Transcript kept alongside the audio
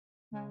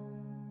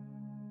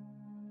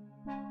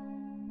The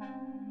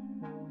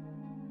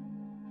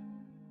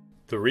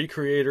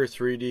Recreator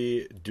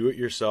 3D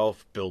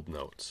Do-It-Yourself Build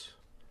Notes.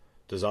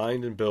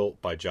 Designed and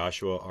built by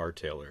Joshua R.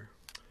 Taylor.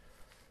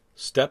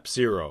 Step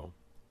 0.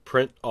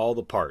 Print all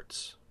the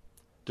parts.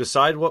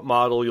 Decide what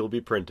model you'll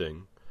be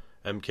printing,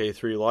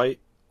 MK3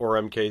 Lite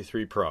or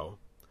MK3 Pro,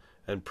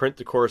 and print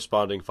the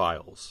corresponding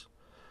files.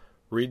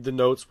 Read the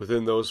notes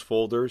within those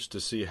folders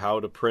to see how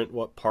to print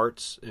what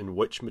parts in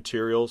which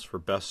materials for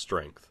best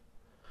strength.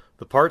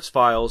 The parts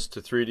files to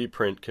 3D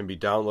print can be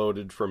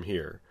downloaded from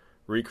here,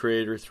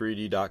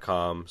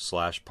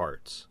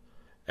 recreator3d.com/parts.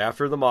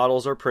 After the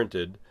models are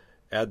printed,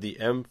 add the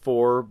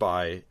M4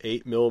 by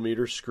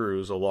 8mm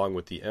screws along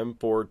with the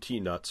M4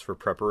 T-nuts for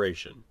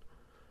preparation.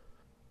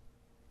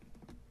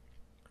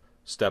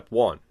 Step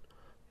 1.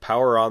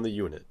 Power on the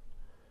unit.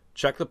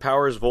 Check the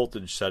power's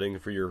voltage setting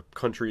for your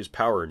country's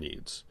power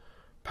needs.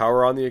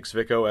 Power on the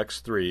XViCO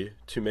X3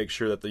 to make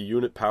sure that the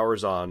unit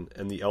powers on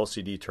and the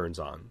LCD turns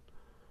on.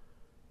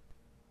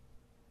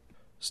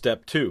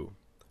 Step 2.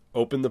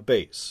 Open the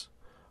base.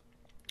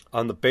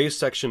 On the base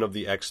section of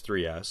the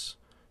X3S,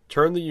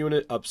 turn the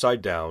unit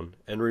upside down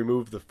and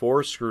remove the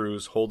 4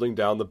 screws holding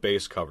down the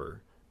base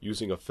cover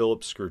using a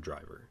Phillips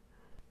screwdriver.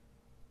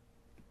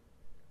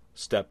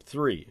 Step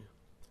 3.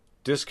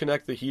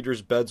 Disconnect the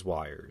heater's beds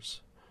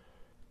wires.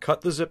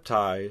 Cut the zip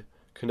tie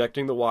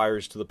connecting the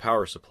wires to the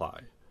power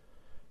supply.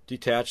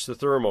 Detach the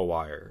thermo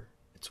wire.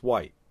 It's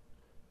white.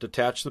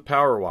 Detach the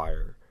power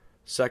wire,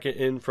 second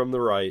in from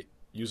the right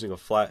using a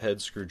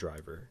flathead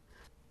screwdriver.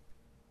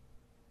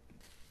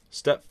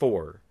 Step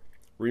 4.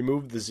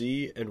 Remove the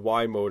Z and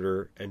Y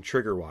motor and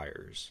trigger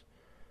wires.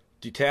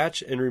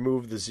 Detach and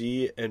remove the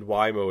Z and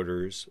Y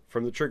motors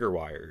from the trigger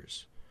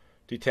wires.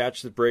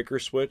 Detach the breaker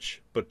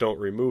switch, but don't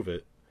remove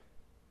it.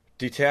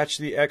 Detach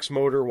the X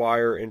motor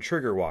wire and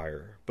trigger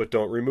wire, but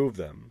don't remove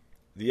them.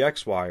 The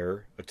X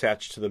wire,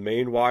 attached to the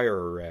main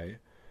wire array,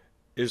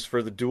 is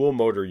for the dual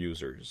motor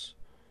users.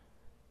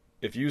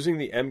 If using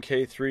the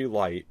MK3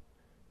 Lite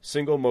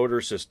single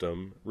motor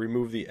system,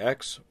 remove the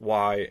X,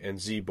 Y, and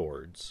Z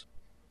boards.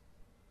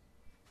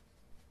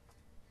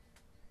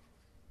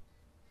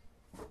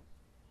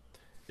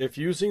 If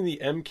using the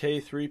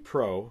MK3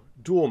 Pro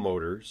dual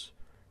motors,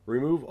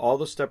 remove all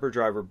the stepper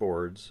driver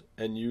boards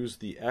and use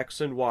the X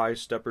and Y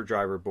stepper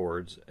driver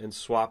boards and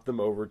swap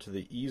them over to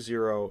the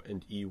E0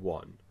 and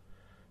E1.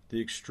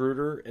 The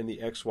extruder and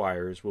the X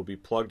wires will be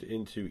plugged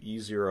into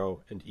E0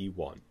 and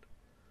E1.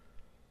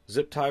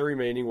 Zip tie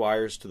remaining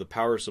wires to the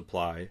power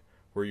supply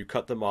where you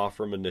cut them off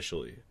from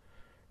initially.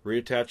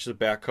 Reattach the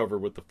back cover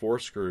with the 4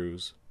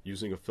 screws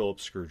using a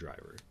Phillips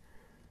screwdriver.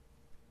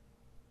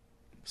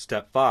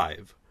 Step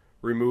 5.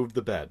 Remove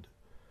the bed.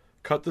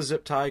 Cut the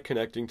zip tie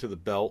connecting to the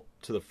belt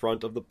to the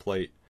front of the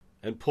plate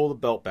and pull the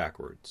belt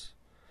backwards.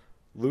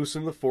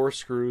 Loosen the 4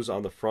 screws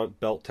on the front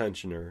belt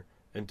tensioner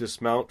and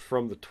dismount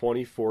from the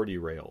 2040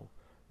 rail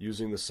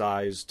using the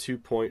size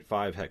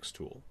 2.5 hex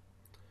tool.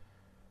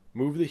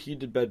 Move the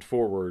heated bed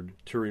forward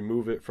to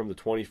remove it from the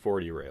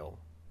 2040 rail.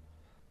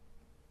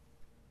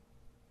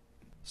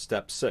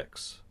 Step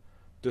 6.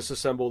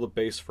 Disassemble the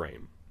base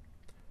frame.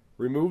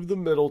 Remove the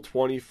middle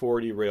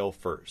 2040 rail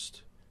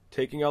first,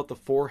 taking out the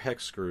 4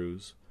 hex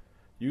screws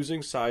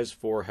using size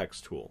 4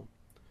 hex tool.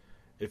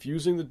 If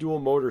using the dual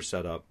motor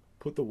setup,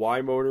 put the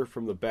Y motor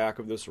from the back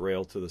of this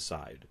rail to the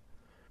side.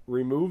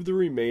 Remove the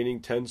remaining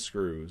 10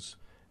 screws,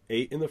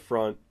 8 in the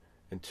front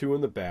and 2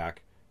 in the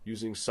back,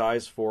 using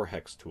size 4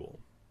 hex tool.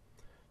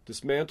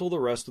 Dismantle the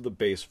rest of the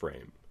base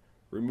frame.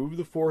 Remove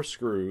the 4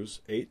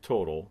 screws, 8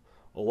 total,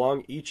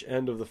 along each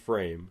end of the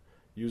frame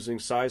using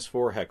size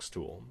 4 hex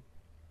tool.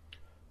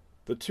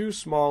 The 2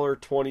 smaller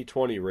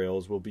 2020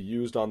 rails will be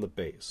used on the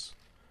base.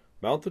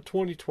 Mount the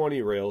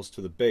 2020 rails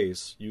to the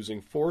base using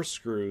 4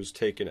 screws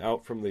taken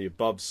out from the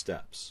above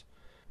steps.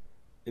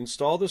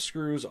 Install the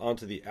screws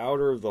onto the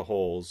outer of the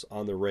holes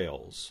on the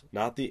rails,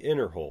 not the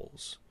inner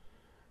holes.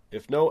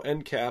 If no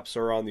end caps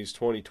are on these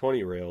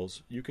 2020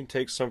 rails, you can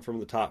take some from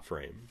the top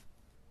frame.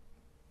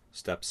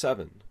 Step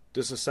 7.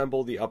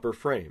 Disassemble the upper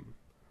frame.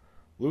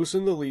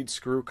 Loosen the lead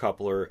screw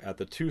coupler at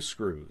the 2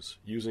 screws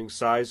using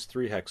size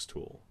 3 hex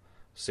tool.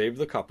 Save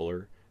the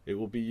coupler. It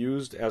will be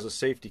used as a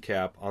safety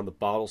cap on the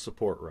bottle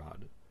support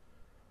rod.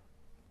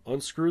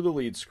 Unscrew the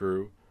lead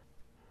screw.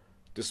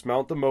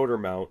 Dismount the motor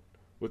mount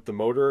with the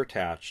motor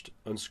attached,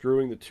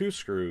 unscrewing the 2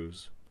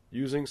 screws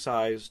using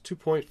size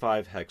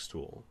 2.5 hex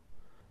tool.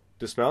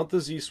 Dismount the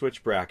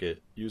Z-switch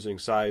bracket using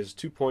size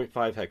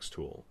 2.5 hex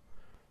tool.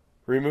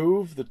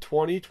 Remove the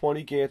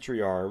 2020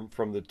 gantry arm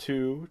from the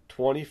 2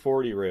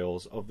 2040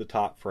 rails of the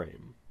top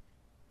frame.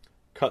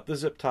 Cut the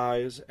zip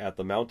ties at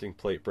the mounting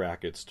plate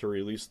brackets to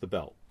release the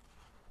belt.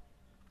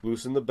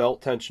 Loosen the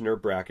belt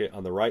tensioner bracket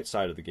on the right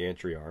side of the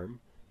gantry arm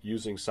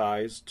using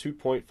size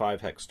 2.5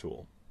 hex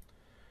tool.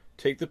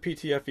 Take the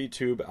PTFE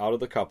tube out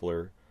of the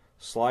coupler,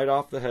 slide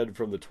off the head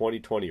from the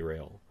 2020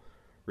 rail.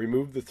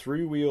 Remove the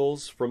 3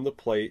 wheels from the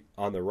plate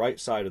on the right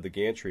side of the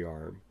gantry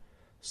arm.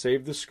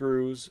 Save the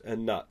screws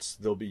and nuts.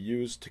 They'll be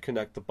used to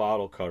connect the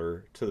bottle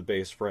cutter to the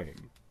base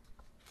frame.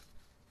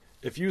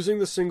 If using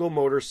the single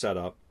motor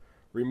setup,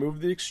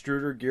 Remove the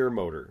extruder gear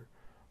motor.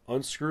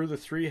 Unscrew the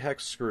 3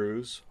 hex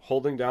screws,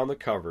 holding down the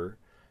cover,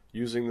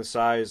 using the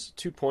size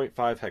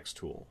 2.5 hex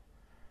tool.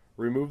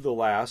 Remove the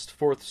last,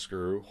 4th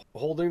screw,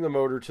 holding the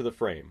motor to the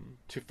frame.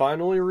 To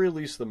finally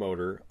release the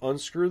motor,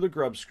 unscrew the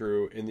grub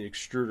screw in the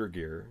extruder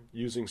gear,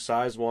 using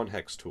size 1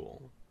 hex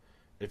tool.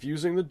 If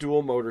using the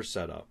dual motor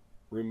setup,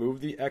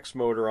 remove the X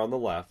motor on the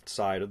left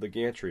side of the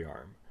gantry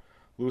arm,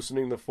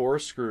 loosening the 4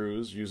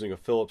 screws using a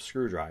Phillips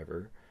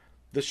screwdriver.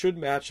 This should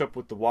match up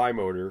with the Y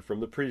motor from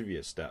the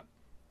previous step.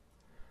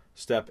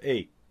 Step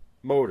 8.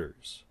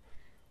 Motors.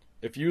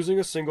 If using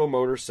a single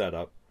motor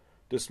setup,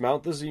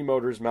 dismount the Z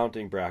motor's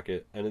mounting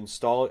bracket and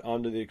install it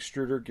onto the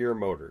extruder gear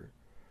motor.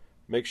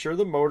 Make sure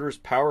the motor's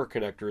power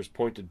connector is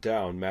pointed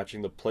down,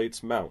 matching the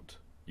plate's mount,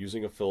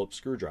 using a Phillips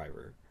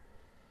screwdriver.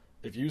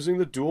 If using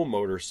the dual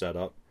motor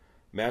setup,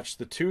 match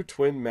the 2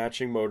 twin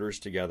matching motors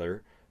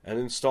together and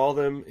install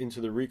them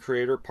into the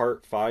Recreator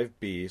Part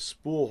 5B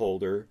spool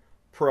holder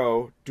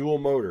Pro dual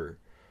motor.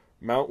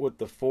 Mount with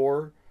the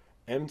 4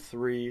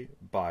 M3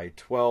 by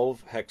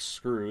 12 hex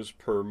screws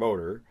per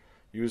motor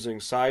using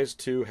size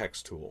 2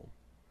 hex tool.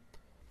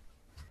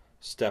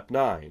 Step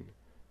 9.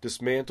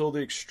 Dismantle the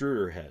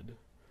extruder head.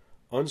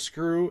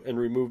 Unscrew and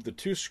remove the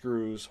 2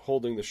 screws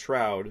holding the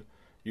shroud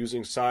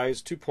using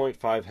size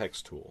 2.5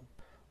 hex tool.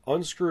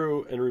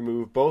 Unscrew and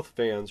remove both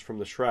fans from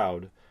the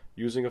shroud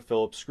using a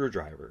Phillips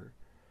screwdriver.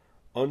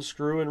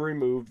 Unscrew and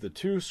remove the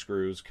 2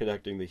 screws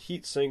connecting the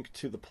heatsink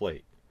to the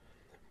plate.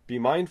 Be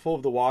mindful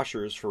of the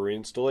washers for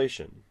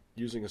reinstallation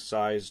using a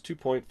size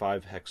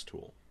 2.5 hex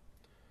tool.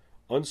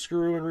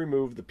 Unscrew and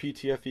remove the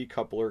PTFE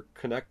coupler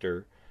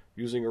connector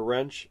using a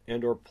wrench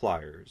and/or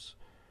pliers.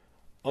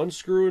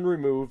 Unscrew and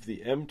remove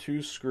the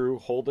M2 screw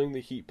holding the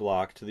heat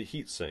block to the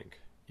heatsink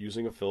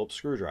using a Phillips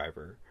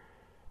screwdriver.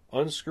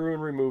 Unscrew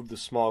and remove the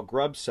small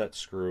grub set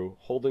screw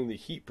holding the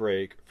heat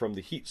brake from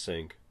the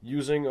heatsink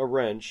using a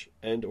wrench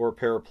and/or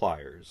pair of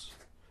pliers.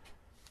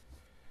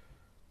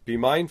 Be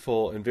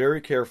mindful and very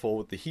careful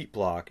with the heat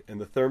block and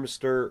the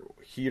thermistor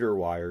heater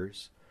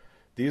wires.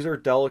 These are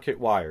delicate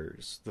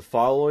wires. The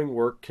following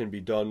work can be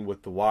done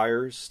with the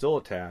wires still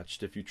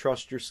attached if you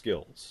trust your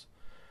skills.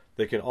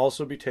 They can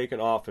also be taken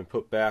off and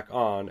put back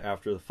on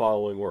after the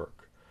following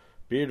work.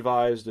 Be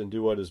advised and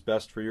do what is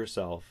best for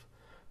yourself.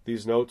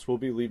 These notes will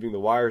be leaving the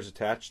wires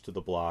attached to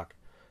the block.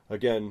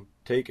 Again,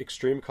 take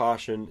extreme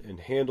caution in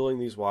handling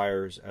these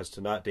wires as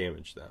to not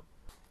damage them.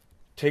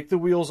 Take the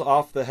wheels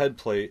off the head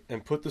plate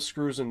and put the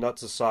screws and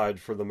nuts aside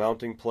for the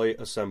mounting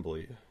plate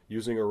assembly,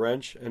 using a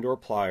wrench and/or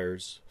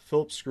pliers,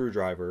 Phillips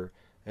screwdriver,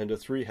 and a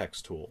 3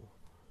 hex tool.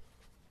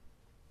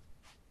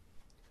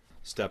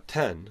 Step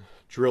 10.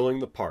 Drilling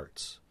the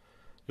parts.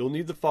 You'll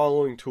need the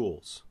following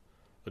tools: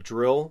 a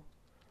drill,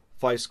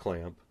 vice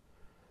clamp,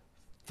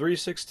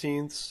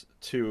 3/16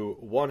 to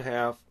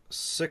 1/2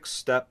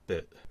 6-step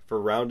bit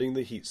for rounding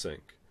the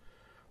heatsink,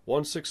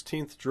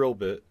 1/16 drill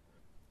bit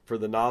for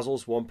the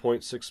nozzle's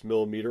 1.6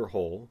 mm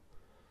hole,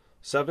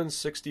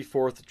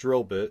 7/64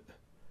 drill bit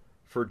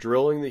for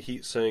drilling the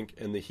heatsink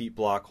and the heat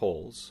block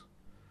holes,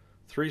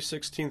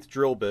 3/16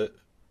 drill bit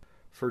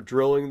for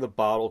drilling the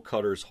bottle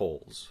cutter's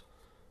holes.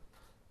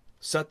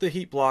 Set the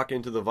heat block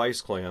into the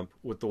vice clamp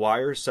with the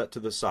wires set to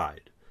the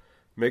side.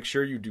 Make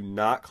sure you do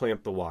not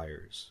clamp the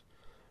wires.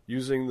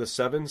 Using the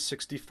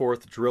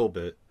 7/64 drill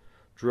bit,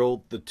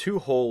 drill the 2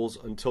 holes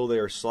until they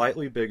are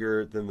slightly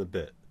bigger than the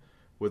bit,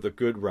 with a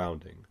good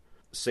rounding.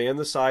 Sand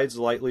the sides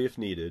lightly if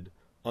needed,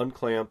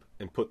 unclamp,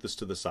 and put this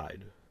to the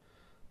side.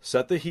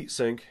 Set the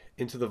heatsink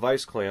into the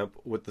vice clamp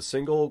with the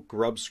single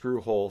grub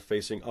screw hole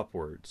facing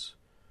upwards.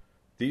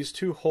 These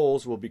 2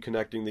 holes will be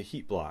connecting the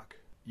heat block.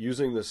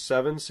 Using the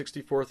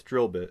 7/64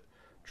 drill bit,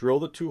 drill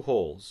the 2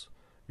 holes.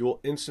 You will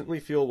instantly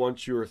feel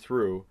once you are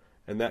through,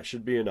 and that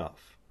should be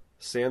enough.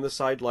 Sand the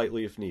side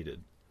lightly if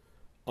needed.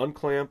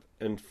 Unclamp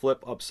and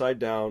flip upside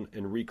down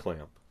and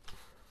reclamp.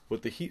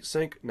 With the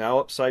heatsink now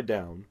upside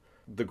down,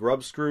 the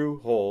grub screw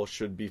hole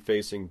should be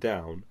facing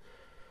down.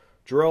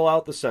 Drill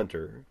out the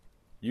center.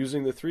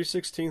 Using the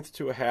 3/16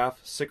 to 1/2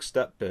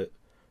 6-step bit,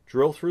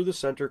 drill through the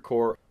center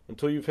core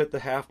until you've hit the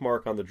half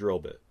mark on the drill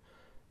bit.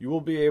 You will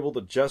be able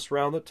to just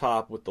round the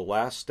top with the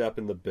last step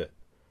in the bit.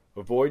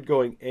 Avoid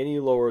going any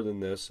lower than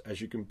this,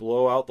 as you can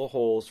blow out the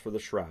holes for the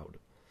shroud.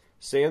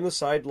 Sand the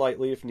side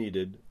lightly if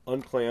needed,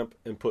 unclamp,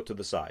 and put to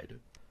the side.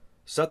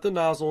 Set the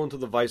nozzle into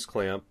the vice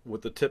clamp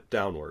with the tip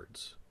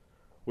downwards.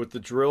 With the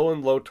drill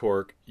and low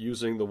torque,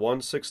 using the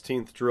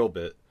 1/16 drill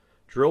bit,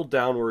 drill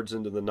downwards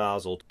into the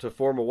nozzle to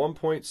form a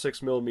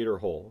 1.6 mm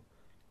hole.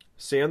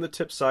 Sand the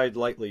tip side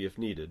lightly if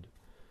needed.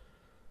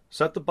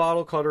 Set the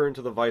bottle cutter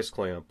into the vice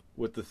clamp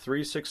with the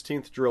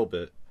 3/16 drill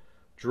bit.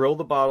 Drill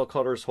the bottle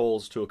cutter's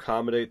holes to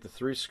accommodate the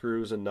 3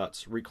 screws and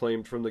nuts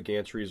reclaimed from the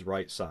gantry's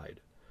right side.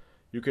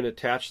 You can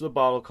attach the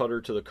bottle cutter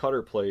to the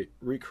cutter plate,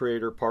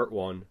 Recreator Part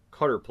 1,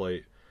 cutter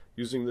plate,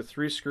 using the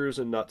 3 screws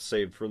and nuts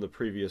saved from the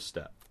previous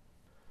step.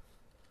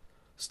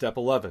 Step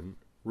 11.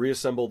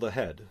 Reassemble the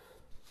head.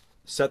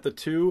 Set the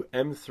 2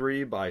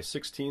 M3 by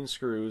 16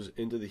 screws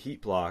into the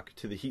heat block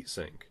to the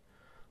heatsink.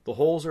 The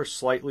holes are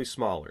slightly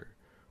smaller.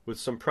 With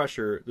some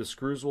pressure, the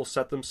screws will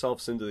set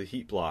themselves into the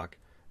heat block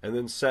and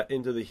then set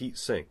into the heat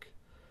sink.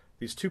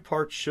 These two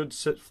parts should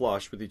sit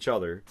flush with each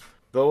other,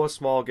 though a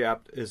small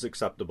gap is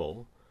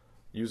acceptable,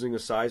 using a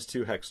size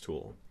 2 hex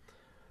tool.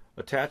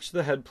 Attach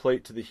the head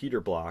plate to the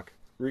heater block,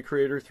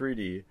 Recreator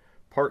 3D,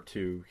 Part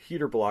 2,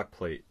 Heater Block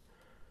Plate,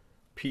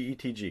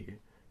 PETG,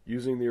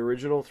 using the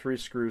original 3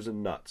 screws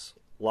and nuts,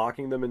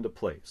 locking them into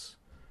place,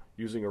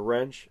 using a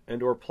wrench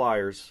and/or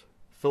pliers,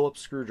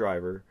 Phillips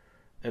screwdriver,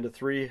 and a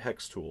 3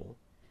 hex tool.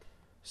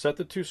 Set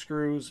the 2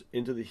 screws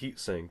into the heat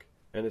sink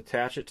and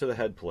attach it to the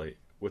head plate,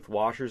 with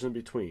washers in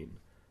between,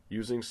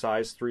 using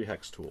size 3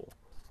 hex tool.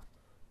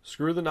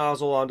 Screw the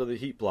nozzle onto the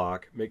heat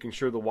block, making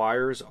sure the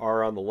wires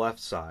are on the left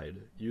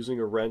side, using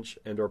a wrench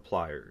and/or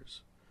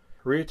pliers.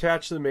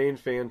 Reattach the main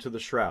fan to the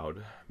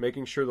shroud,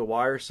 making sure the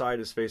wire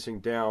side is facing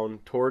down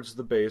towards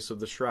the base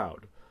of the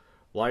shroud,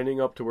 lining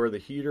up to where the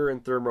heater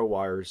and thermo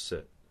wires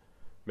sit.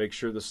 Make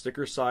sure the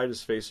sticker side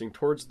is facing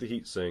towards the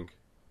heat sink,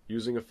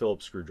 using a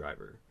Phillips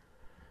screwdriver.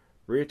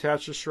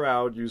 Reattach the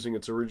shroud using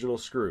its original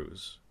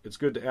screws. It's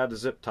good to add a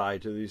zip tie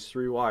to these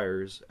 3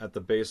 wires at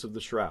the base of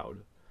the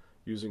shroud,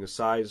 using a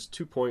size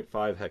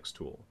 2.5 hex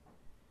tool.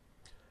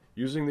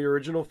 Using the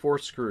original 4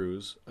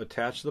 screws,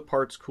 attach the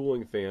part's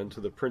cooling fan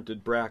to the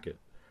printed bracket,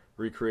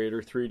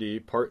 Recreator 3D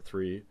Part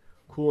 3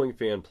 cooling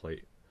fan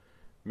plate,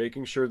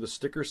 making sure the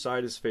sticker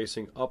side is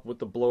facing up with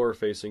the blower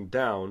facing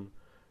down,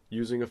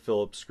 using a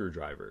Phillips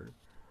screwdriver.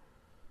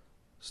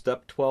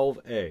 Step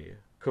 12A.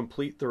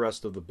 Complete the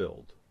rest of the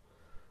build.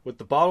 With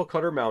the bottle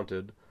cutter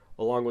mounted,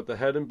 along with the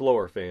head and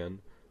blower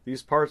fan,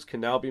 these parts can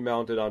now be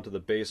mounted onto the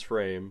base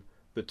frame,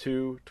 the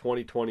 2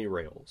 2020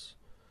 rails.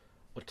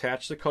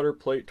 Attach the cutter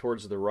plate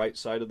towards the right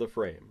side of the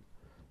frame.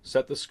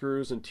 Set the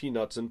screws and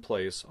T-nuts in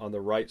place on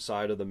the right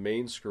side of the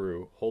main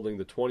screw holding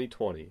the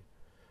 2020,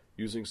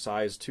 using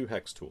size 2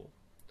 hex tool.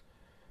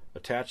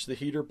 Attach the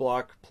heater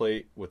block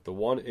plate with the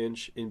 1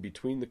 inch in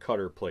between the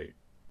cutter plate.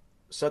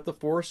 Set the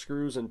 4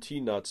 screws and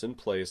T-nuts in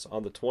place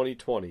on the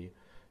 2020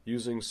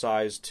 using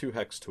size 2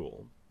 hex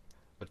tool.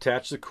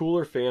 Attach the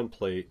cooler fan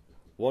plate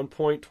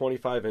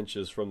 1.25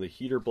 inches from the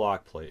heater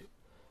block plate.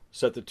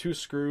 Set the 2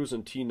 screws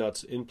and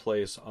T-nuts in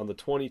place on the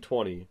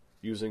 2020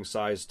 using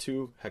size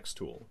 2 hex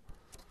tool.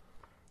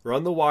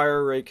 Run the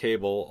wire array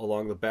cable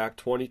along the back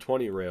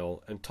 2020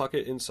 rail and tuck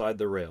it inside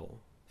the rail.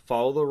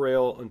 Follow the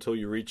rail until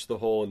you reach the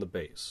hole in the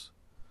base.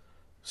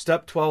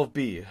 Step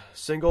 12B.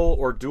 Single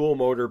or dual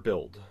motor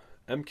build.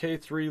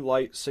 MK3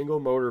 Lite single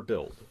motor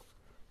build.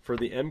 For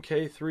the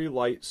MK3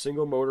 Lite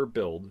single motor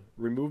build,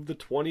 remove the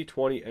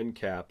 2020 end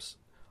caps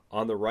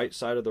on the right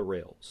side of the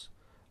rails.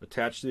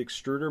 Attach the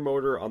extruder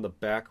motor on the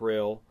back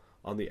rail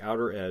on the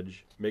outer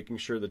edge, making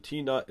sure the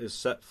T-nut is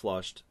set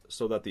flushed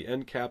so that the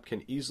end cap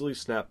can easily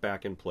snap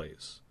back in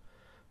place.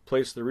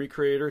 Place the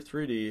Recreator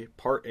 3D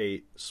Part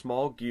 8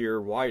 small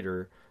gear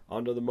wider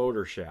onto the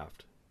motor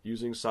shaft,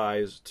 using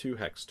size 2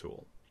 hex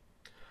tool.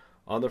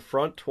 On the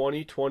front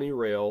 2020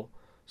 rail,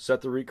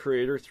 set the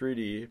Recreator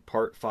 3D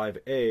Part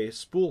 5A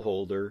spool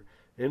holder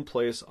in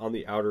place on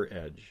the outer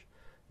edge,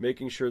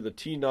 making sure the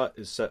T-nut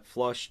is set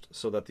flushed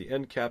so that the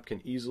end cap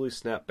can easily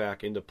snap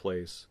back into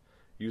place,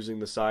 using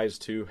the size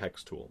 2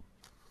 hex tool.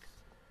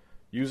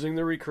 Using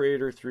the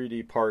Recreator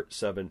 3D Part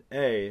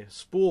 7A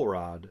spool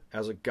rod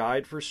as a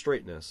guide for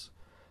straightness,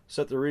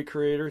 set the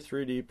Recreator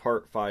 3D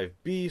Part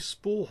 5B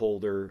spool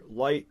holder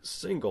light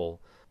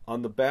single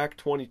on the back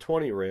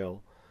 2020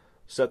 rail.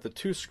 Set the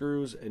 2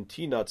 screws and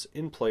T-nuts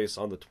in place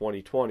on the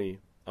 2020,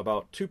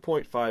 about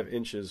 2.5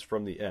 inches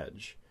from the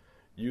edge,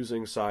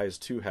 using size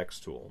 2 hex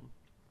tool.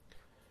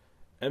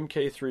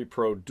 MK3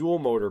 Pro dual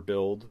motor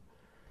build.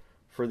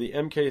 For the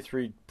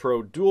MK3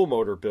 Pro dual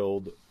motor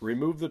build,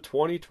 remove the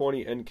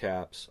 2020 end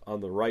caps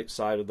on the right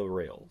side of the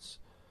rails.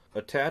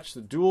 Attach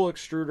the dual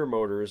extruder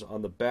motors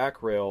on the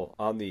back rail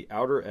on the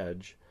outer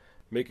edge,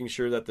 making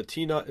sure that the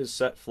T-nut is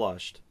set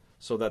flushed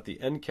so that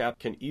the end cap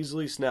can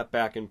easily snap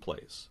back in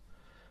place.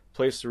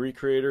 Place the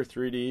Recreator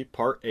 3D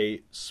Part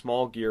 8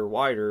 small gear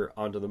wider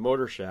onto the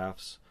motor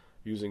shafts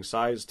using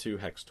size 2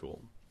 hex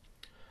tool.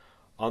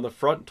 On the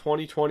front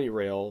 2020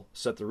 rail,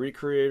 set the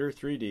Recreator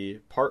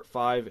 3D Part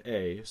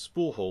 5A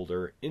spool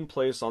holder in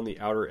place on the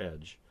outer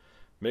edge.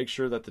 Make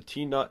sure that the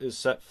T-nut is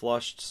set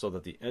flushed so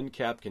that the end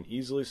cap can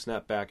easily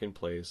snap back in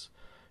place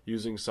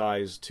using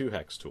size 2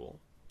 hex tool.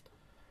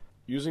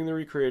 Using the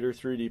Recreator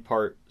 3D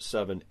Part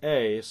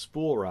 7A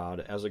spool rod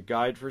as a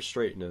guide for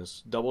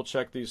straightness, double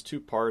check these 2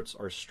 parts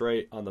are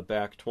straight on the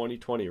back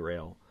 2020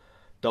 rail.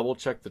 Double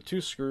check the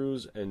 2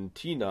 screws and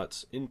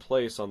T-nuts in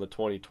place on the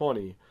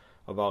 2020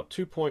 about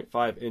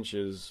 2.5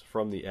 inches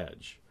from the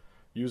edge,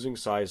 using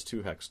size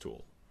 2 hex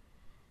tool.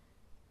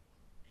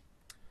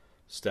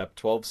 Step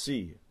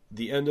 12C.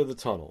 The end of the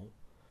tunnel.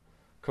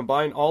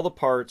 Combine all the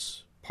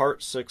parts,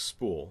 Part 6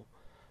 spool.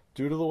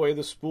 Due to the way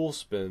the spool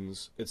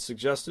spins, it's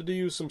suggested to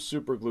use some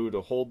super glue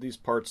to hold these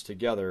parts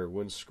together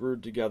when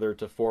screwed together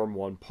to form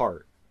one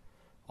part.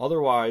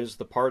 Otherwise,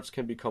 the parts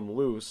can become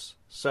loose,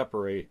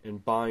 separate,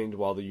 and bind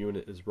while the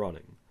unit is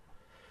running.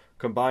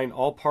 Combine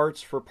all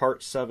parts for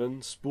Part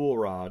 7 spool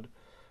rod.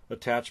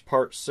 Attach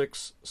part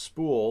 6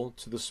 spool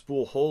to the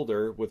spool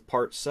holder with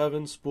part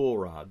 7 spool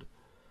rod.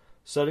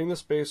 Setting the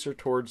spacer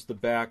towards the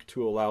back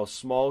to allow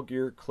small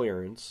gear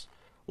clearance,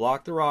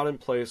 lock the rod in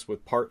place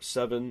with part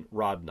 7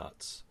 rod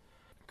nuts.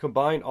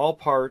 Combine all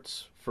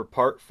parts for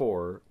part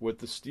 4 with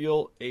the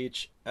steel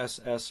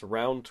HSS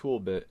round tool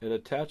bit and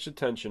attach the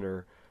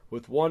tensioner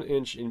with 1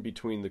 inch in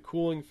between the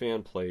cooling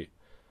fan plate,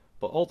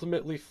 but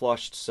ultimately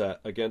flushed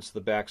set against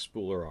the back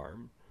spooler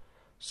arm.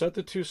 Set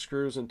the 2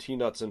 screws and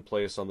T-nuts in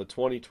place on the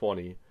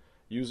 2020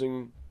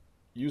 using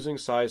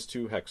size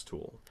 2 hex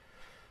tool.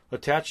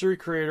 Attach the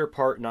Recreator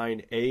part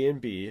 9 A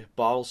and B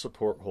bottle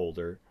support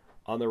holder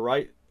on the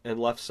right and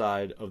left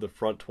side of the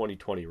front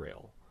 2020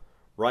 rail.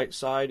 Right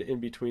side in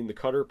between the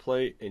cutter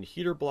plate and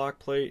heater block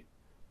plate,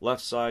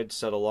 left side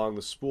set along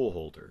the spool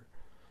holder.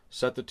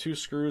 Set the 2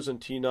 screws and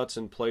T-nuts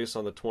in place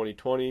on the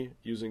 2020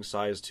 using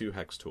size 2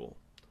 hex tool.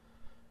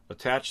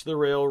 Attach the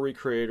rail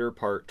Recreator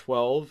part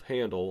 12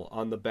 handle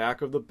on the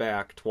back of the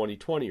back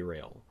 2020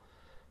 rail.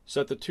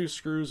 Set the 2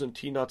 screws and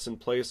T-nuts in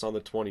place on the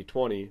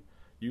 2020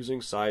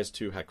 using size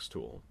 2 hex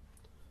tool.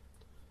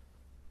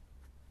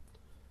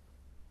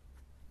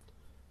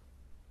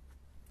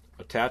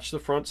 Attach the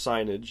front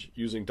signage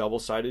using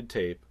double-sided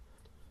tape.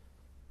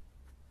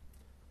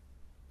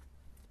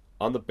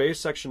 On the base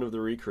section of the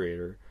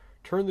Recreator,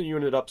 turn the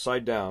unit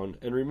upside down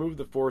and remove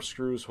the 4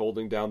 screws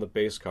holding down the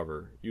base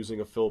cover using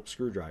a Phillips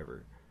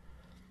screwdriver.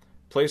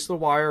 Place the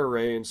wire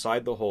array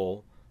inside the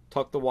hole,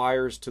 tuck the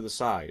wires to the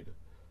side.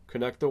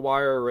 Connect the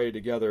wire array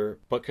together,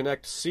 but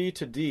connect C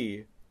to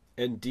D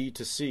and D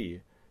to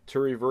C to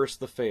reverse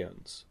the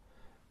fans.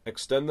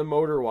 Extend the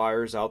motor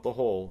wires out the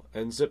hole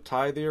and zip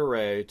tie the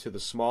array to the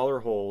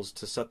smaller holes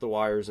to set the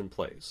wires in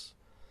place.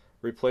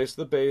 Replace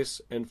the base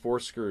and 4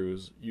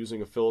 screws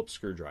using a Phillips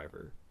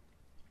screwdriver.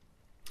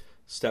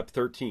 Step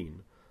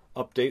 13.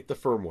 Update the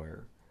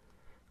firmware.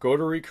 Go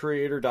to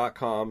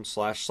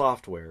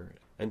recreator.com/software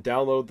and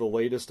download the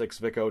latest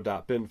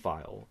XViCO.bin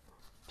file.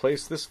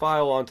 Place this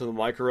file onto the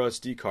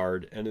microSD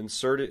card and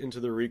insert it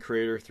into the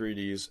Recreator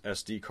 3D's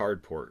SD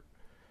card port.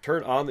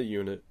 Turn on the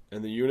unit,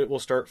 and the unit will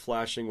start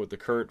flashing with the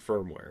current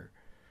firmware.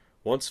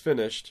 Once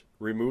finished,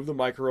 remove the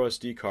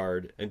microSD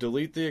card and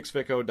delete the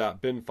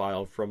XViCO.bin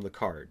file from the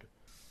card.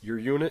 Your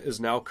unit is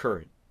now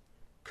current.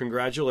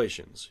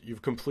 Congratulations,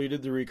 you've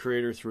completed the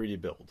Recreator 3D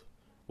build.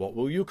 What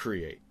will you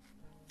create?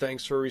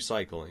 Thanks for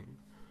recycling.